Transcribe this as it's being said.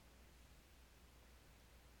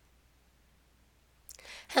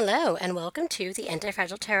Hello, and welcome to the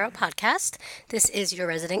Anti-Fragile Tarot podcast. This is your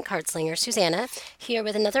resident card slinger, Susanna, here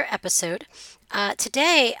with another episode.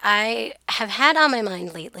 Today, I have had on my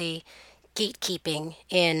mind lately gatekeeping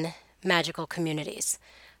in magical communities.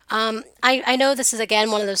 I know this is,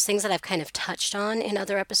 again, one of those things that I've kind of touched on in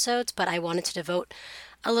other episodes, but I wanted to devote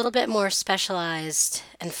a little bit more specialized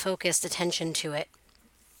and focused attention to it.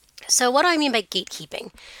 So, what do I mean by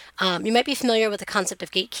gatekeeping? You might be familiar with the concept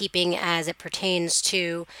of gatekeeping as it pertains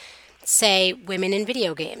to, say, women in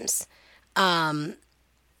video games, or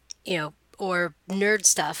nerd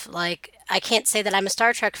stuff. Like, I can't say that I'm a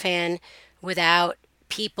Star Trek fan without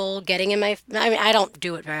people getting in my. I mean, I don't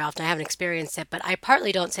do it very often. I haven't experienced it, but I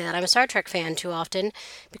partly don't say that I'm a Star Trek fan too often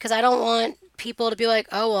because I don't want people to be like,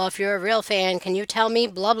 oh, well, if you're a real fan, can you tell me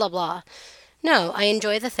blah, blah, blah. No, I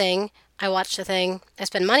enjoy the thing. I watch the thing. I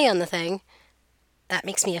spend money on the thing. That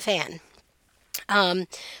makes me a fan.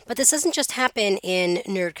 But this doesn't just happen in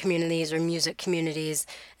nerd communities or music communities.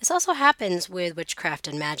 This also happens with witchcraft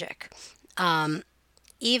and magic.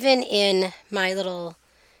 Even in my little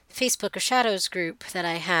Facebook of Shadows group that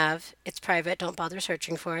I have, it's private, don't bother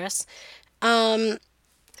searching for us.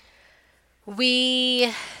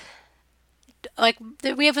 We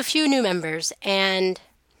we have a few new members, and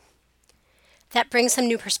that brings some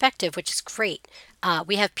new perspective, which is great.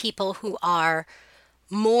 We have people who are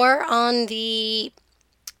more on the,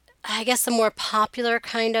 I guess, the more popular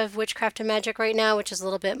kind of witchcraft and magic right now, which is a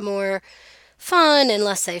little bit more fun and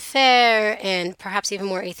laissez-faire and perhaps even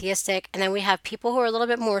more atheistic. And then we have people who are a little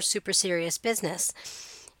bit more super serious business.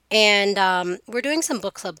 And we're doing some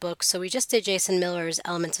book club books. So we just did Jason Miller's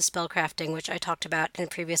Elements of Spellcrafting, which I talked about in a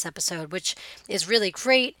previous episode, which is really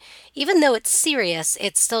great. Even though it's serious,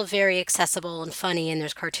 it's still very accessible and funny, and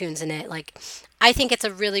there's cartoons in it. Like, I think it's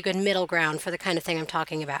a really good middle ground for the kind of thing I'm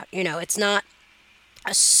talking about. It's not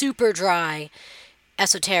a super dry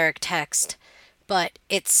esoteric text, but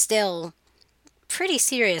it's still pretty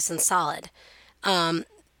serious and solid.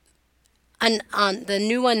 And on the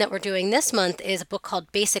new one that we're doing this month is a book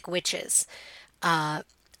called Basic Witches. I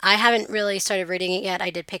haven't really started reading it yet. I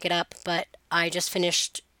did pick it up, but I just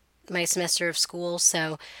finished my semester of school,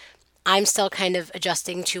 so I'm still kind of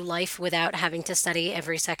adjusting to life without having to study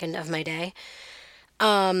every second of my day,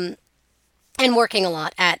 and working a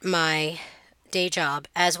lot at my day job,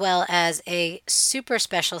 as well as a super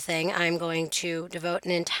special thing I'm going to devote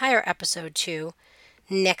an entire episode to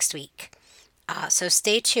next week. So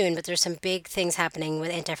stay tuned, but there's some big things happening with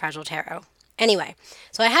Anti-Fragile Tarot. Anyway,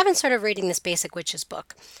 so I haven't started reading this Basic Witches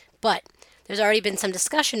book, but there's already been some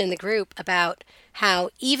discussion in the group about how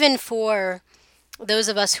even for those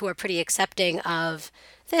of us who are pretty accepting of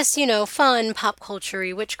this, fun pop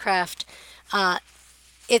culture witchcraft,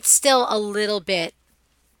 it's still a little bit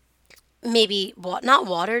maybe not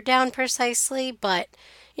watered down precisely, but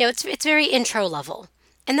it's very intro level.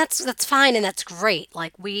 And that's fine and that's great.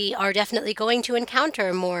 Like, we are definitely going to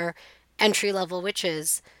encounter more entry level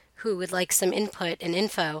witches who would like some input and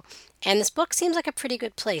info. And this book seems like a pretty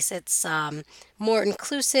good place. It's more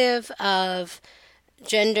inclusive of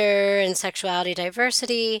gender and sexuality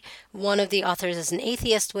diversity. One of the authors is an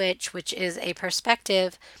atheist witch, which is a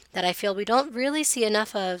perspective that I feel we don't really see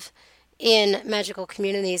enough of in magical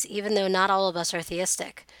communities, even though not all of us are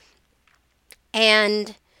theistic.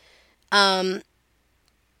 And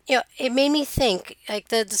it made me think. Like,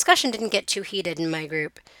 the discussion didn't get too heated in my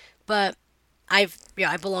group, but I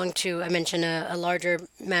belong to, I mentioned, a larger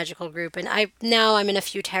magical group, and I'm in a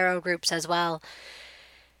few tarot groups as well.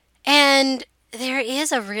 And there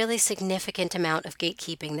is a really significant amount of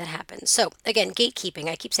gatekeeping that happens. So, again, gatekeeping,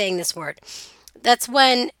 I keep saying this word. That's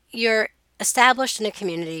when you're established in a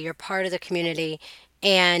community, you're part of the community,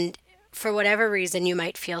 and for whatever reason, you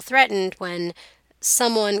might feel threatened when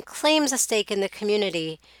someone claims a stake in the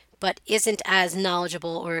community but isn't as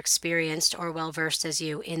knowledgeable or experienced or well versed as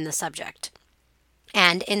you in the subject.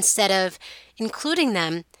 And instead of including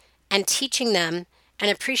them and teaching them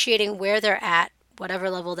and appreciating where they're at,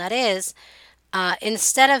 whatever level that is,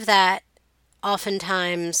 instead of that,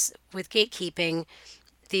 oftentimes with gatekeeping,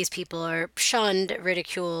 these people are shunned,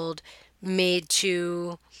 ridiculed, made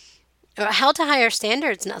to, or held to higher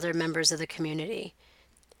standards than other members of the community.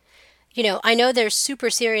 I know there's super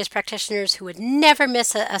serious practitioners who would never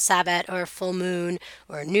miss a Sabbat or a full moon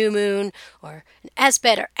or a new moon or an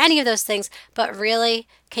Esbet or any of those things. But really,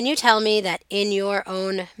 can you tell me that in your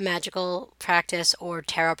own magical practice or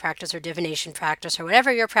tarot practice or divination practice or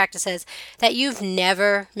whatever your practice is, that you've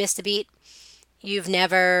never missed a beat? You've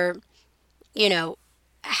never,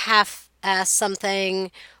 half assed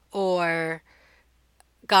something or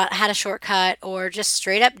got had a shortcut or just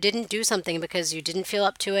straight up didn't do something because you didn't feel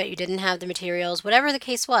up to it, you didn't have the materials, whatever the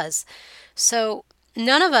case was. So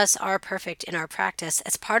none of us are perfect in our practice.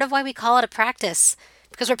 It's part of why we call it a practice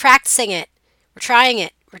because we're practicing it. We're trying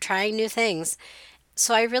it. We're trying new things.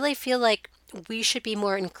 So I really feel like we should be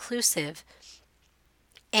more inclusive.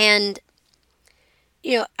 And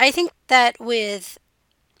I think that with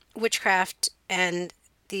witchcraft and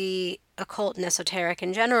the occult and esoteric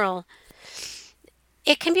in general,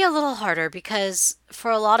 it can be a little harder because for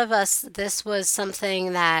a lot of us, this was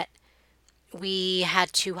something that we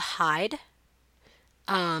had to hide,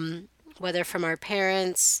 whether from our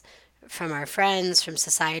parents, from our friends, from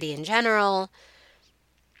society in general,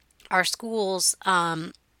 our schools,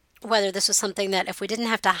 whether this was something that if we didn't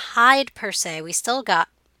have to hide per se, we still got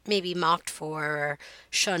maybe mocked for or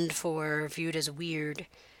shunned for, or viewed as weird.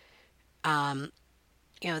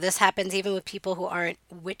 This happens even with people who aren't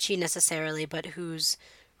witchy necessarily, but whose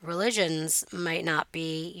religions might not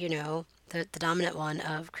be, the dominant one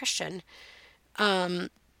of Christian. And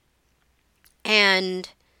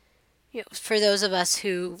for those of us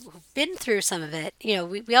who've been through some of it,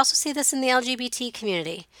 we also see this in the LGBT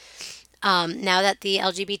community. Now that the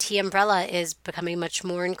LGBT umbrella is becoming much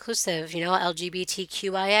more inclusive,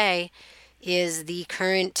 LGBTQIA is the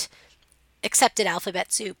current accepted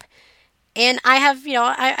alphabet soup. And I have,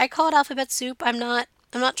 I call it alphabet soup. I'm not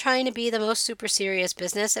trying to be the most super serious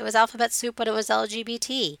business. It was alphabet soup when it was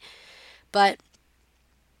LGBT. But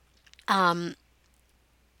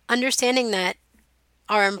understanding that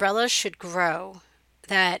our umbrellas should grow,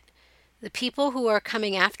 that the people who are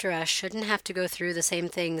coming after us shouldn't have to go through the same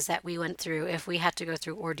things that we went through if we had to go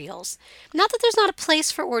through ordeals. Not that there's not a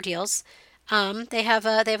place for ordeals. They have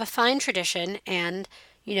a fine tradition, and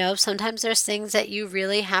sometimes there's things that you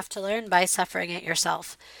really have to learn by suffering it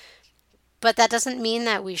yourself. But that doesn't mean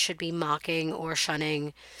that we should be mocking or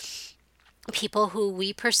shunning people who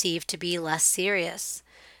we perceive to be less serious.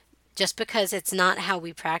 Just because it's not how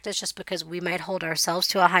we practice, just because we might hold ourselves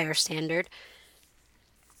to a higher standard,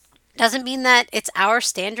 doesn't mean that it's our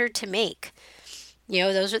standard to make.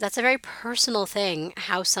 That's a very personal thing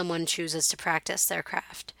how someone chooses to practice their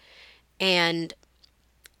craft. And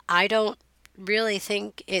I don't really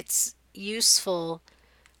think it's useful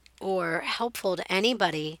or helpful to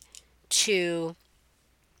anybody to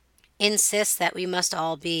insist that we must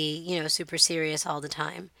all be, super serious all the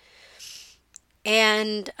time.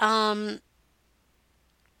 And I've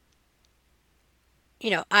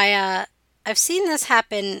seen this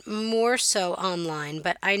happen more so online,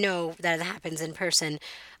 but I know that it happens in person.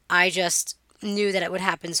 I just knew that it would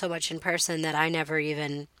happen so much in person that I never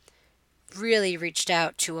even really reached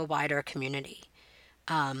out to a wider community.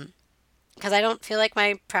 Because I don't feel like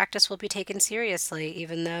my practice will be taken seriously,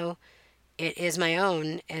 even though it is my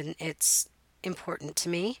own and it's important to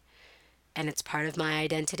me and it's part of my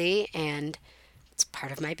identity and it's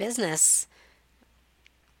part of my business.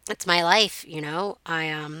 It's my life, I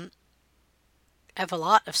have a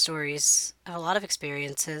lot of stories, I have a lot of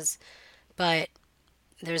experiences, but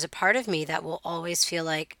there's a part of me that will always feel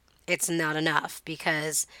like it's not enough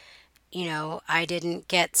because, I didn't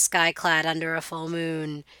get sky clad under a full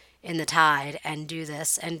moon in the tide and do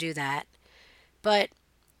this and do that. But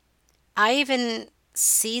I even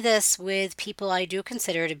see this with people I do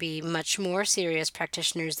consider to be much more serious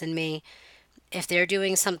practitioners than me. If they're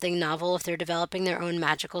doing something novel, if they're developing their own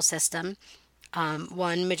magical system,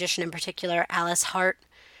 one magician in particular, Alice Hart,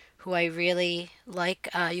 who I really like.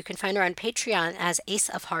 You can find her on Patreon as Ace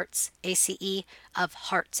of Hearts, ACE of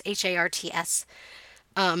Hearts, HARTS.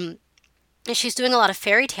 And she's doing a lot of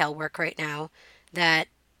fairy tale work right now that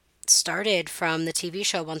started from the TV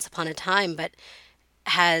show Once Upon a Time, but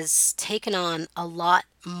has taken on a lot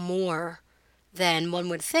more than one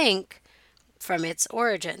would think from its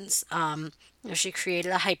origins. She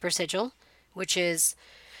created a hyper sigil, which is,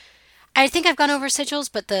 I think I've gone over sigils,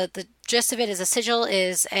 but the gist of it is a sigil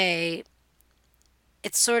is it's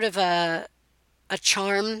sort of a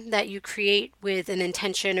charm that you create with an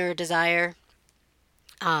intention or a desire.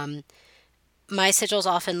 Um, my sigils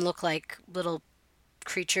often look like little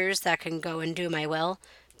creatures that can go and do my will,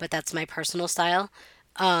 but that's my personal style.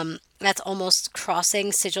 That's almost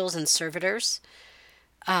crossing sigils and servitors.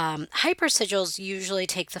 Hyper sigils usually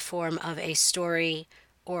take the form of a story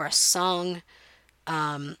or a song.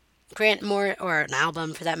 Grant Moore, or an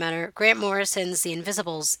album for that matter. Grant Morrison's The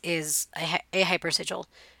Invisibles is a hyper sigil.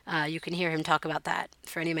 You can hear him talk about that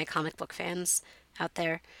for any of my comic book fans out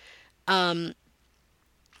there.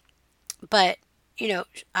 But,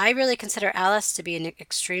 I really consider Alice to be an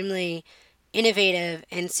extremely innovative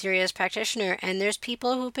and serious practitioner, and there's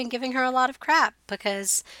people who've been giving her a lot of crap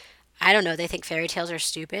because I don't know, they think fairy tales are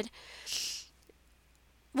stupid.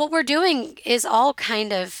 What we're doing is all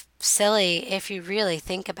kind of silly if you really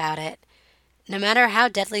think about it. No matter how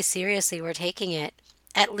deadly seriously we're taking it,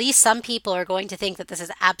 at least some people are going to think that this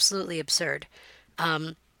is absolutely absurd.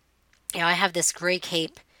 I have this gray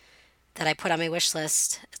cape that I put on my wish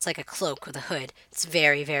list. It's like a cloak with a hood. It's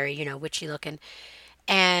very, very, witchy looking.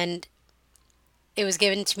 And it was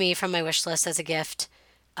given to me from my wish list as a gift.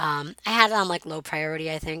 I had it on like low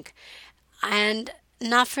priority, I think. And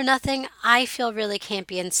not for nothing, I feel really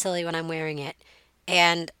campy and silly when I'm wearing it.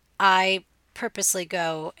 And I purposely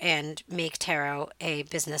go and make tarot a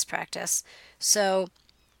business practice. So,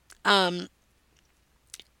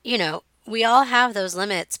 we all have those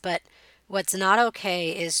limits, but what's not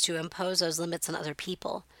okay is to impose those limits on other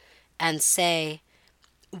people and say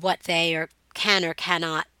what they can or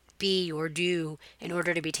cannot be or do in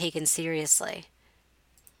order to be taken seriously.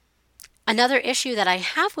 Another issue that I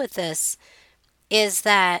have with this is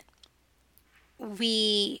that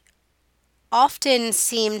we often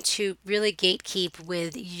seem to really gatekeep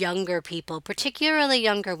with younger people, particularly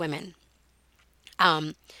younger women.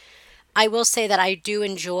 Um, I will say that I do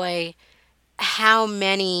enjoy how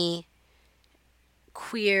many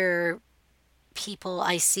queer people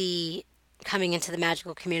I see coming into the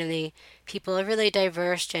magical community, people of really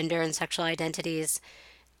diverse gender and sexual identities.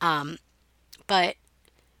 But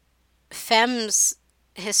femmes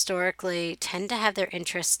historically tend to have their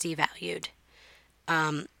interests devalued.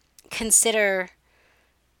 Consider,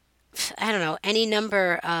 I don't know, any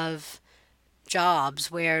number of jobs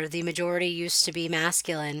where the majority used to be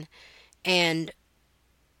masculine, and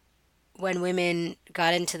when women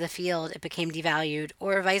got into the field, it became devalued,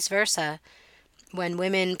 or vice versa. When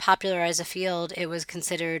women popularized a field, it was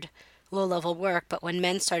considered low level work, but when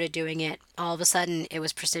men started doing it, all of a sudden it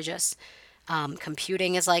was prestigious.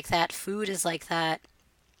 Computing is like that, food is like that,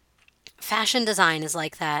 fashion design is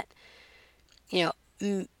like that. You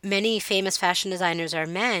know, many famous fashion designers are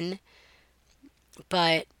men,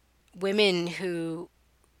 but women who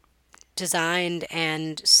designed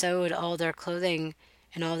and sewed all their clothing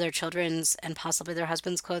and all their children's and possibly their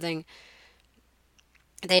husband's clothing,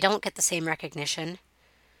 they don't get the same recognition.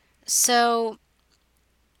 So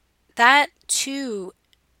that too,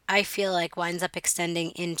 I feel like winds up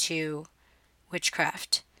extending into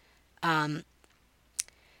witchcraft.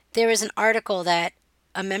 There was an article that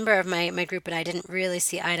a member of my group and I didn't really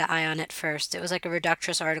see eye to eye on at first. It was like a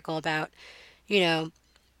reductress article about, you know,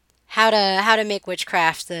 how to make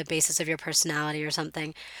witchcraft the basis of your personality or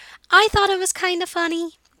something. I thought it was kind of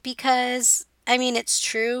funny because I mean it's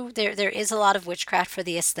true. There is a lot of witchcraft for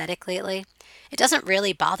the aesthetic lately. It doesn't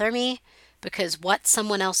really bother me because what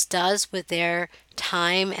someone else does with their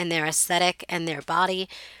time and their aesthetic and their body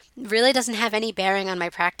really doesn't have any bearing on my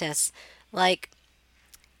practice. Like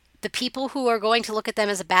the people who are going to look at them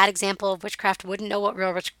as a bad example of witchcraft wouldn't know what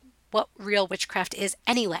real witchcraft is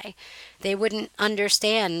anyway. They wouldn't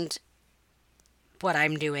understand what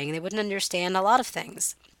I'm doing. They wouldn't understand a lot of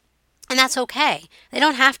things. And that's okay. They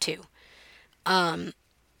don't have to.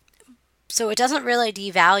 So it doesn't really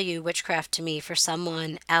devalue witchcraft to me for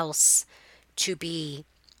someone else to be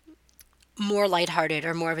more lighthearted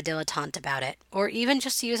or more of a dilettante about it, or even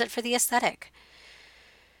just to use it for the aesthetic.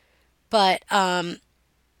 But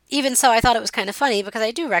even so, I thought it was kind of funny because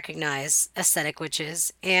I do recognize aesthetic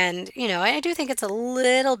witches, and I do think it's a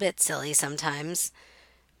little bit silly sometimes.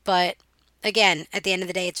 But again, at the end of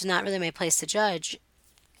the day, it's not really my place to judge.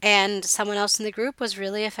 And someone else in the group was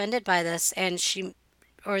really offended by this, and she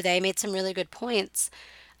or they made some really good points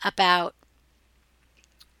about,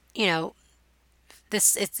 you know,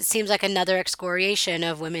 this. It seems like another excoriation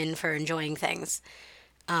of women for enjoying things.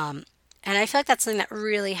 And I feel like that's something that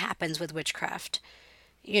really happens with witchcraft.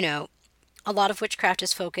 You know, a lot of witchcraft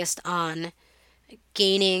is focused on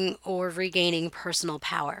gaining or regaining personal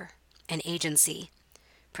power and agency,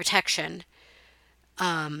 protection,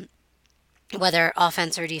 whether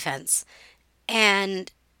offense or defense.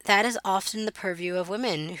 And that is often the purview of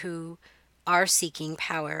women who are seeking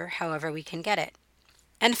power however we can get it.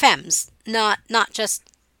 And femmes, not just,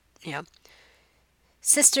 you know,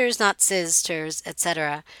 sisters, not sisters,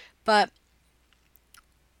 etc. But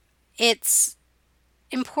it's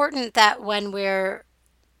important that when we're,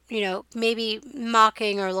 maybe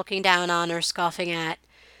mocking or looking down on or scoffing at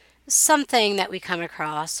something that we come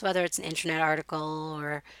across, whether it's an internet article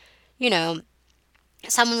or, you know,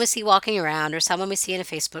 someone we see walking around or someone we see in a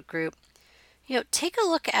Facebook group, take a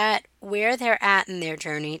look at where they're at in their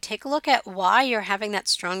journey. Take a look at why you're having that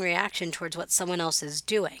strong reaction towards what someone else is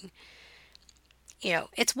doing.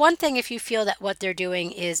 It's one thing if you feel that what they're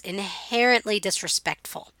doing is inherently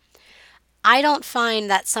disrespectful. I don't find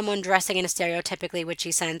that someone dressing in a stereotypically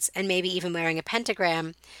witchy sense and maybe even wearing a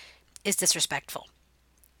pentagram is disrespectful.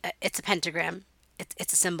 It's a pentagram,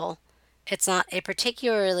 it's a symbol. It's not a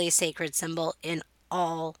particularly sacred symbol in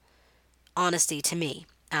all honesty to me.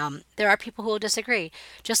 There are people who will disagree,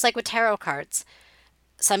 just like with tarot cards.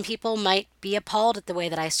 Some people might be appalled at the way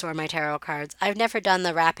that I store my tarot cards. I've never done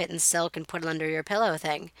the wrap it in silk and put it under your pillow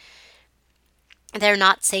thing. They're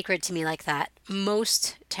not sacred to me like that.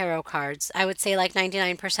 Most tarot cards, I would say like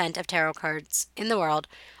 99% of tarot cards in the world,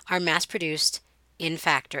 are mass produced in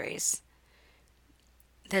factories.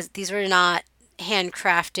 These were not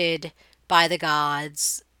handcrafted by the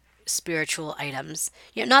gods spiritual items.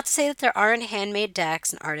 Not to say that there aren't handmade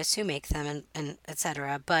decks and artists who make them and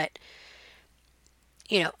etc. But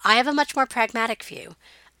I have a much more pragmatic view.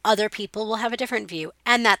 Other people will have a different view,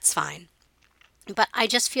 and that's fine. But I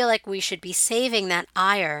just feel like we should be saving that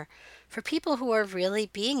ire for people who are really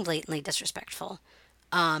being blatantly disrespectful.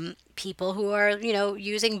 People who are,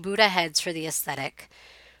 using Buddha heads for the aesthetic,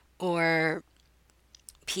 or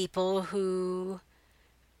people who,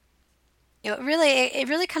 it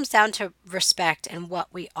really comes down to respect and what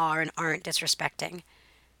we are and aren't disrespecting.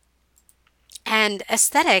 And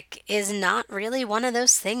aesthetic is not really one of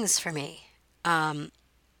those things for me. And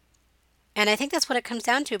I think that's what it comes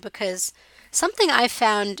down to because something I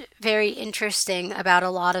found very interesting about a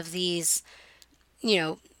lot of these, you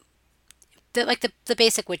know, the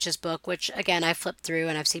basic witches book, which again I flipped through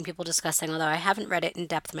and I've seen people discussing, although I haven't read it in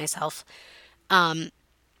depth myself, and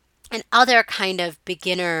other kind of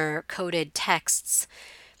beginner coded texts,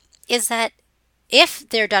 is that if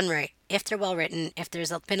they're done right, if they're well written, if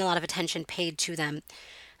there's been a lot of attention paid to them,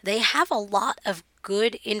 they have a lot of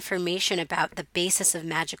good information about the basis of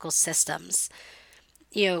magical systems.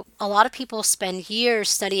 A lot of people spend years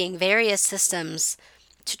studying various systems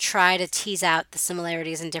to try to tease out the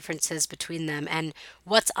similarities and differences between them and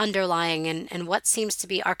what's underlying and what seems to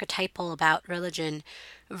be archetypal about religion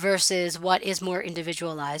versus what is more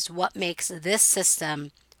individualized, what makes this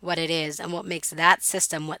system what it is and what makes that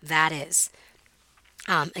system what that is.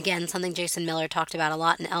 Again, something Jason Miller talked about a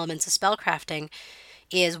lot in Elements of Spellcrafting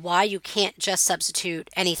is why you can't just substitute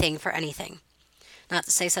anything for anything. Not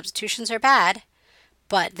to say substitutions are bad,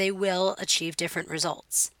 but they will achieve different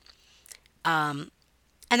results. And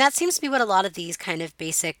that seems to be what a lot of these kind of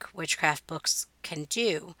basic witchcraft books can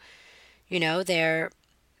do. They're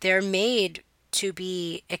made to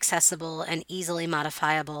be accessible and easily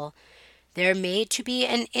modifiable. They're made to be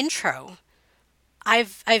an intro.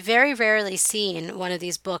 I've very rarely seen one of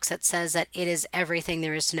these books that says that it is everything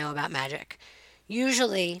there is to know about magic.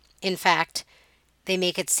 Usually, in fact, they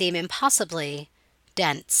make it seem impossibly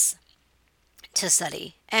dense to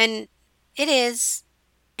study. And it is,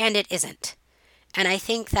 and it isn't. And I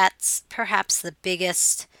think that's perhaps the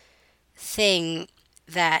biggest thing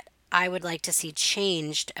that I would like to see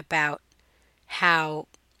changed about how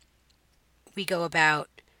we go about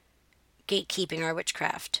gatekeeping our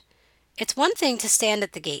witchcraft. It's one thing to stand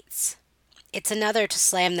at the gates, it's another to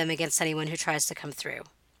slam them against anyone who tries to come through.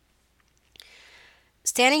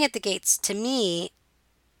 Standing at the gates to me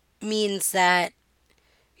means that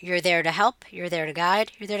you're there to help, you're there to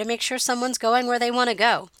guide, you're there to make sure someone's going where they want to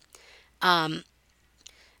go. Um,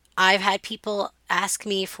 I've had people ask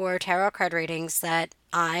me for tarot card readings that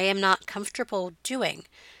I am not comfortable doing.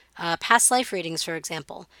 Past life readings, for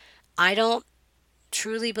example. I don't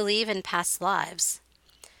truly believe in past lives.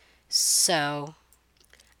 So,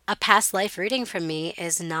 a past life reading from me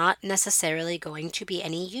is not necessarily going to be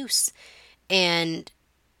any use. And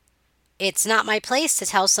it's not my place to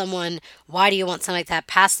tell someone, why do you want something like that?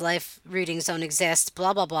 Past life readings don't exist,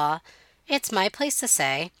 blah, blah, blah. It's my place to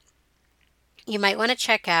say, you might want to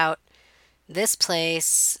check out this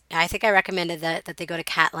place. I think I recommended that they go to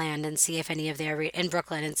Catland and see if any of their in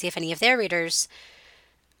Brooklyn and see if any of their readers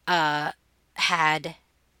had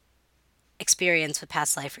experience with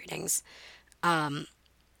past life readings. Um,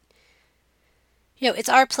 it's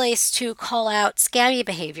our place to call out scammy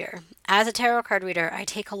behavior. As a tarot card reader, I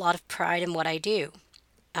take a lot of pride in what I do.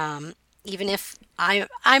 Even if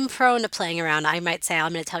I'm prone to playing around, I might say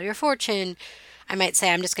I'm going to tell your fortune. I might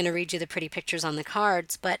say I'm just going to read you the pretty pictures on the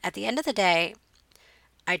cards. But at the end of the day,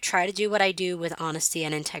 I try to do what I do with honesty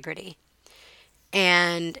and integrity.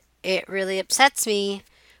 And it really upsets me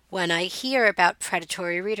when I hear about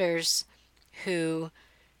predatory readers who,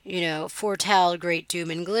 foretell great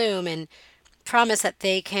doom and gloom and promise that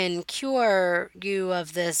they can cure you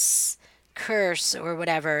of this curse or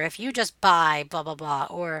whatever if you just buy blah blah blah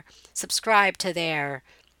or subscribe to their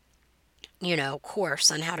course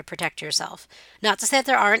on how to protect yourself. Not to say that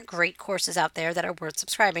there aren't great courses out there that are worth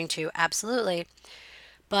subscribing to, absolutely.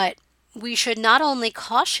 But we should not only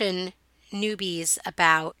caution newbies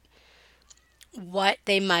about what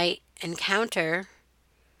they might encounter,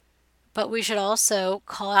 but we should also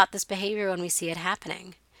call out this behavior when we see it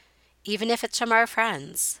happening, even if it's from our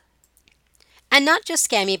friends. And not just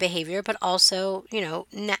scammy behavior, but also,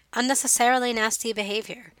 unnecessarily nasty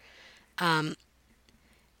behavior.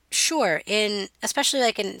 Sure, in especially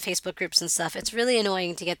like in Facebook groups and stuff, it's really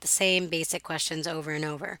annoying to get the same basic questions over and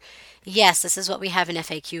over. Yes, this is what we have an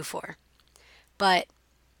FAQ for. But,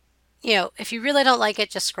 if you really don't like it,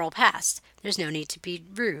 just scroll past. There's no need to be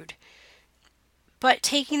rude. But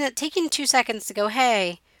taking 2 seconds to go,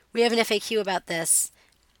 hey, we have an FAQ about this,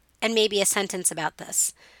 and maybe a sentence about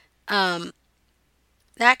this,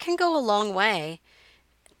 that can go a long way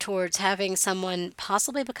towards having someone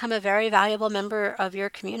possibly become a very valuable member of your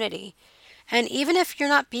community. And even if you're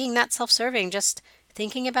not being that self serving, just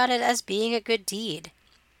thinking about it as being a good deed.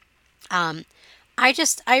 Um, I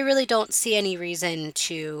really don't see any reason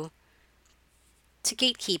to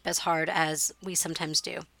gatekeep as hard as we sometimes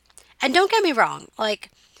do. And don't get me wrong, like,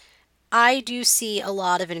 I do see a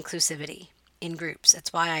lot of inclusivity in groups.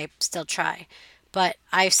 That's why I still try. But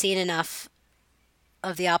I've seen enough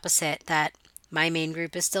of the opposite that my main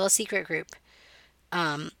group is still a secret group.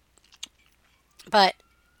 Um, but,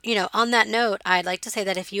 on that note, I'd like to say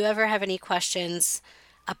that if you ever have any questions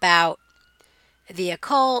about the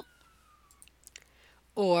occult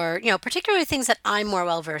or, particularly things that I'm more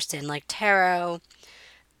well versed in, like tarot,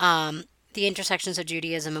 the intersections of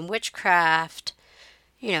Judaism and witchcraft,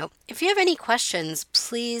 if you have any questions,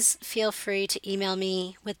 please feel free to email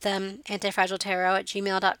me with them,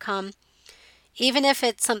 antifragiletarot@gmail.com. Even if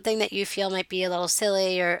it's something that you feel might be a little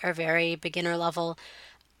silly or very beginner level,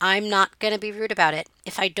 I'm not going to be rude about it.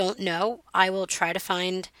 If I don't know, I will try to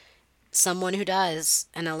find someone who does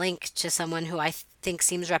and a link to someone who I think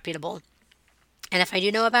seems reputable. And if I do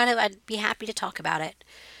know about it, I'd be happy to talk about it.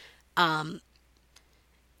 Um,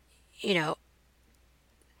 you know,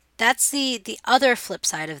 that's the other flip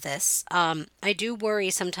side of this. I do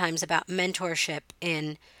worry sometimes about mentorship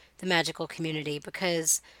in the magical community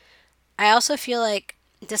because I also feel like,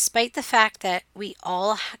 despite the fact that we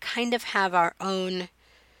all kind of have our own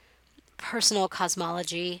personal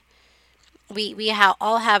cosmology,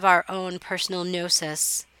 all have our own personal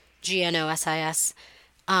gnosis, GNOSIS.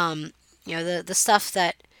 The stuff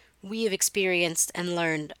that we have experienced and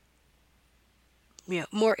learned,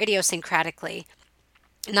 more idiosyncratically,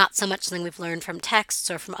 not so much something we've learned from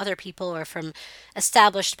texts or from other people or from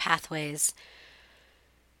established pathways.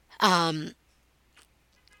 Um,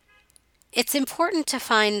 it's important to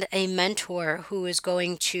find a mentor who is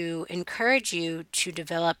going to encourage you to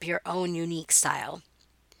develop your own unique style.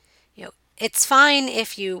 It's fine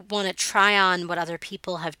if you want to try on what other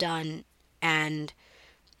people have done and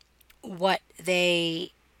what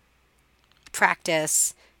they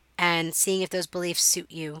practice and seeing if those beliefs suit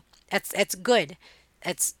you. It's good.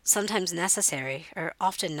 It's sometimes necessary or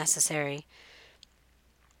often necessary.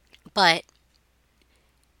 But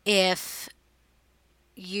if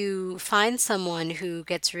you find someone who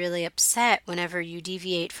gets really upset whenever you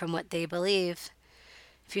deviate from what they believe,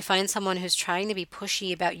 if you find someone who's trying to be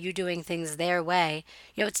pushy about you doing things their way,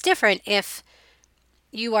 it's different if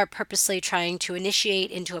you are purposely trying to initiate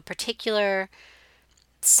into a particular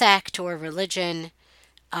sect or religion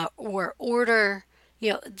or order.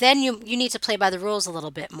 Then you need to play by the rules a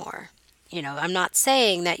little bit more. I'm not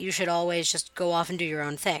saying that you should always just go off and do your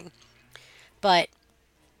own thing, but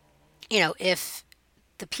if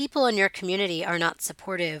the people in your community are not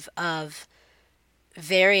supportive of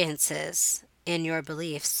variances in your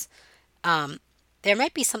beliefs, there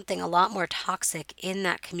might be something a lot more toxic in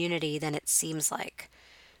that community than it seems like.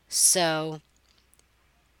 So,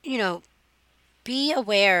 you know, be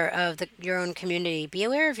aware of your own community. Be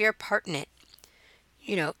aware of your part in it.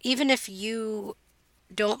 Even if you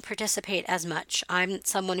don't participate as much, I'm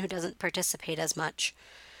someone who doesn't participate as much.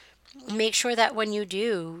 Make sure that when you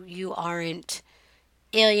do, you aren't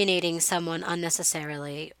alienating someone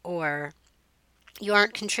unnecessarily, or you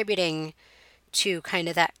aren't contributing to kind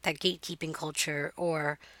of that gatekeeping culture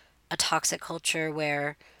or a toxic culture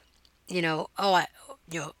where,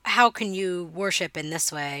 how can you worship in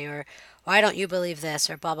this way, or why don't you believe this,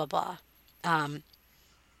 or blah, blah, blah. Um,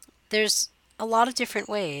 there's a lot of different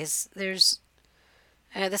ways. This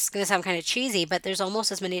is going to sound kind of cheesy, but there's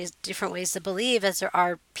almost as many different ways to believe as there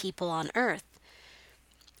are people on earth.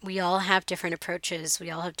 We all have different approaches, we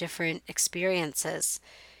all have different experiences,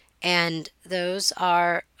 and those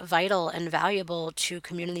are vital and valuable to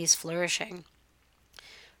communities flourishing.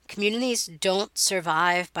 Communities don't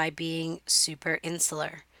survive by being super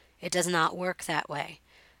insular. It does not work that way.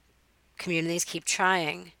 Communities keep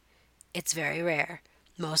trying. It's very rare.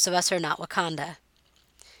 Most of us are not Wakanda.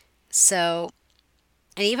 So,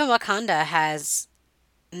 and even Wakanda has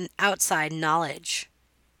outside knowledge,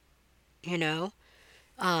 you know?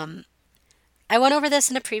 I went over this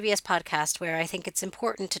in a previous podcast where I think it's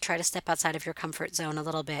important to try to step outside of your comfort zone a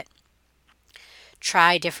little bit,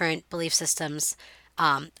 try different belief systems.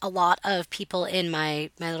 A lot of people in my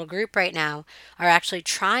little group right now are actually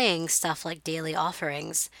trying stuff like daily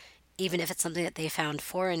offerings, even if it's something that they found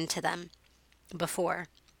foreign to them before.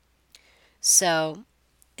 So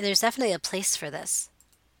there's definitely a place for this.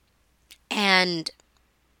 And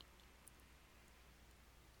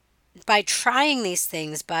by trying these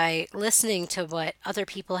things, by listening to what other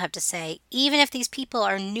people have to say, even if these people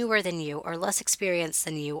are newer than you, or less experienced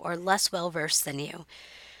than you, or less well versed than you,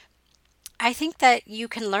 I think that you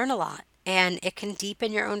can learn a lot and it can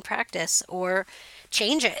deepen your own practice or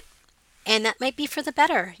change it. And that might be for the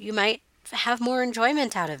better. You might have more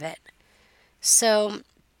enjoyment out of it. So,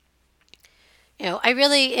 I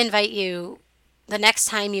really invite you the next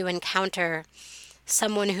time you encounter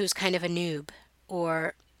someone who's kind of a noob,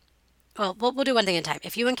 or, well, we'll do one thing at a time.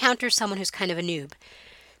 If you encounter someone who's kind of a noob,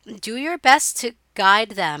 do your best to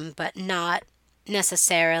guide them, but not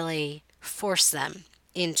necessarily force them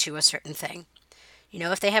into a certain thing.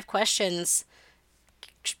 If they have questions,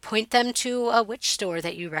 point them to a witch store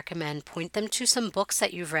that you recommend, point them to some books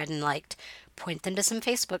that you've read and liked, point them to some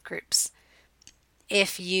Facebook groups.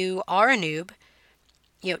 If you are a noob,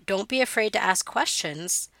 don't be afraid to ask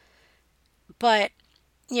questions, but,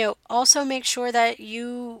 also make sure that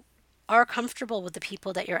you are comfortable with the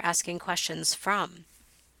people that you're asking questions from.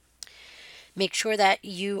 Make sure that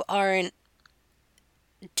you aren't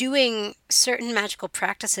doing certain magical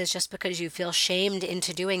practices just because you feel shamed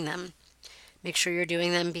into doing them. Make sure you're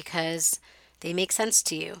doing them because they make sense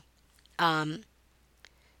to you. Um,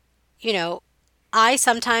 you know, I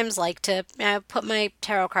sometimes like to put my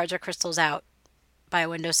tarot cards or crystals out by a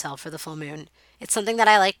windowsill for the full moon. It's something that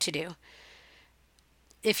I like to do.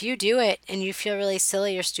 If you do it and you feel really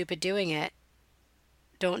silly or stupid doing it,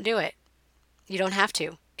 don't do it. You don't have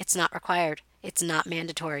to. It's not required. It's not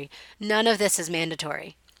mandatory. None of this is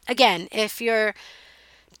mandatory. Again, if you're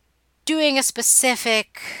doing a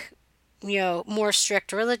specific, more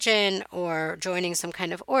strict religion or joining some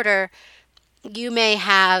kind of order, you may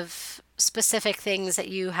have specific things that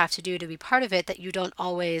you have to do to be part of it that you don't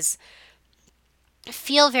always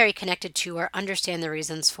feel very connected to or understand the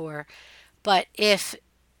reasons for. But if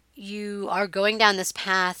you are going down this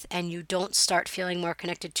path and you don't start feeling more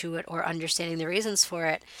connected to it or understanding the reasons for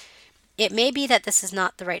it, it may be that this is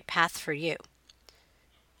not the right path for you.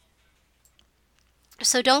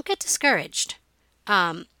 So don't get discouraged.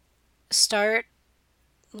 Start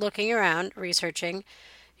looking around, researching.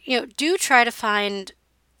 Do try to find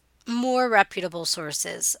more reputable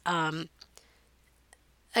sources.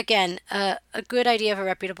 Again, a good idea of a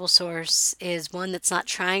reputable source is one that's not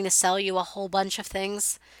trying to sell you a whole bunch of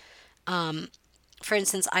things. For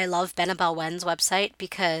instance, I love Benabel Wen's website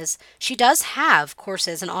because she does have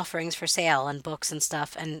courses and offerings for sale and books and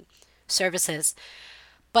stuff and services,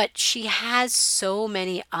 but she has so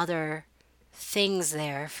many other things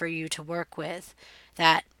there for you to work with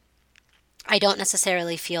that I don't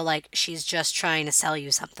necessarily feel like she's just trying to sell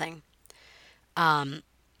you something. Um,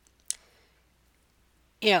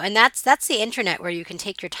 and that's the internet where you can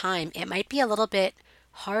take your time. It might be a little bit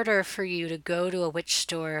harder for you to go to a witch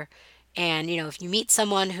store and, if you meet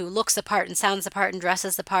someone who looks the part and sounds the part and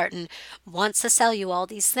dresses the part and wants to sell you all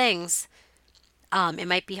these things, it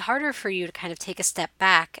might be harder for you to kind of take a step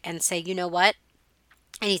back and say, you know what?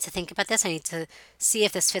 I need to think about this. I need to see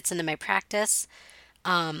if this fits into my practice.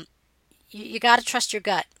 You got to trust your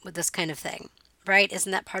gut with this kind of thing, right?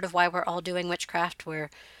 Isn't that part of why we're all doing witchcraft? We're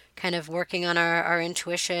kind of working on our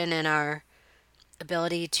intuition and our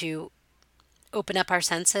ability to open up our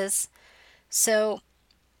senses. So,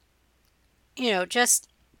 just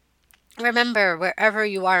remember wherever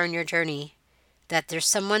you are in your journey that there's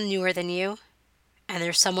someone newer than you and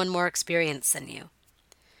there's someone more experienced than you.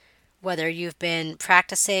 Whether you've been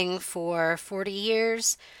practicing for 40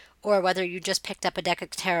 years or whether you just picked up a deck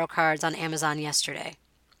of tarot cards on Amazon yesterday,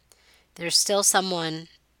 there's still someone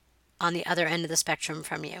on the other end of the spectrum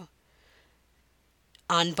from you,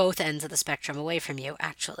 on both ends of the spectrum away from you,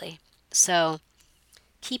 actually. So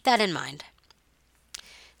keep that in mind.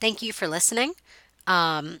 Thank you for listening.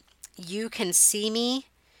 You can see me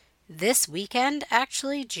this weekend,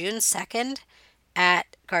 actually, June 2nd,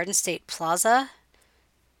 at Garden State Plaza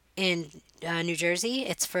in New Jersey.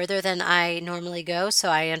 It's further than I normally go, so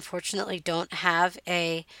I unfortunately don't have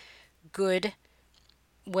a good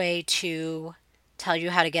way to tell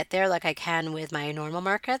you how to get there like I can with my normal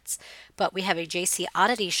markets, but we have a JC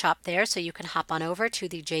Oddity shop there, so you can hop on over to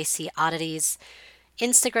the JC Oddities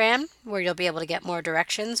Instagram, where you'll be able to get more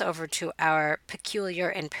directions over to our Peculiar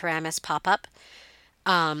and Paramus pop up.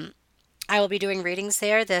 I will be doing readings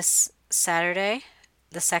there this Saturday,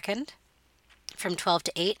 the 2nd, from 12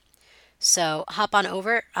 to 8. So hop on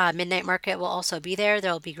over. Midnight Market will also be there.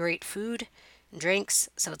 There will be great food and drinks,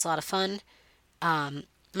 so it's a lot of fun.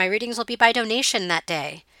 My readings will be by donation that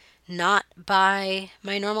day, not by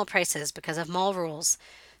my normal prices because of mall rules.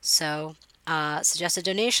 So suggested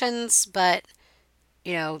donations, but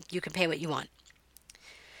you can pay what you want.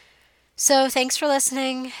 So thanks for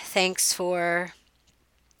listening. Thanks for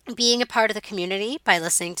being a part of the community by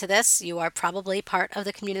listening to this. You are probably part of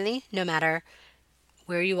the community, no matter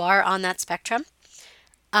where you are on that spectrum.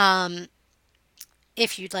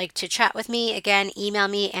 If you'd like to chat with me, again, email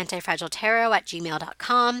me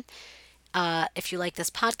antifragiletarot@gmail.com. If you like this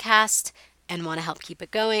podcast and want to help keep it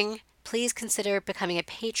going, please consider becoming a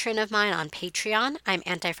patron of mine on Patreon. I'm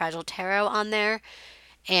Antifragile Tarot on there,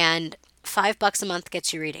 and $5 a month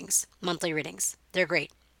gets you readings, monthly readings. They're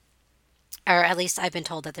great, or at least I've been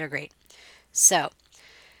told that they're great. So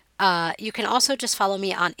you can also just follow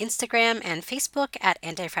me on Instagram and Facebook at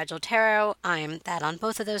Antifragile Tarot. I'm that on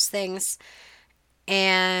both of those things.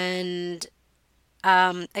 And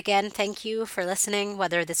again, thank you for listening,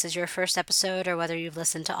 whether this is your first episode or whether you've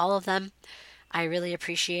listened to all of them. I really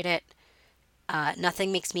appreciate it.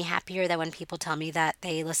 Nothing makes me happier than when people tell me that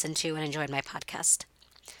they listened to and enjoyed my podcast.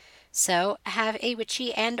 So have a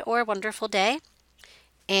witchy and or wonderful day.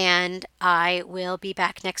 And I will be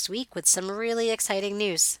back next week with some really exciting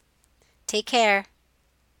news. Take care.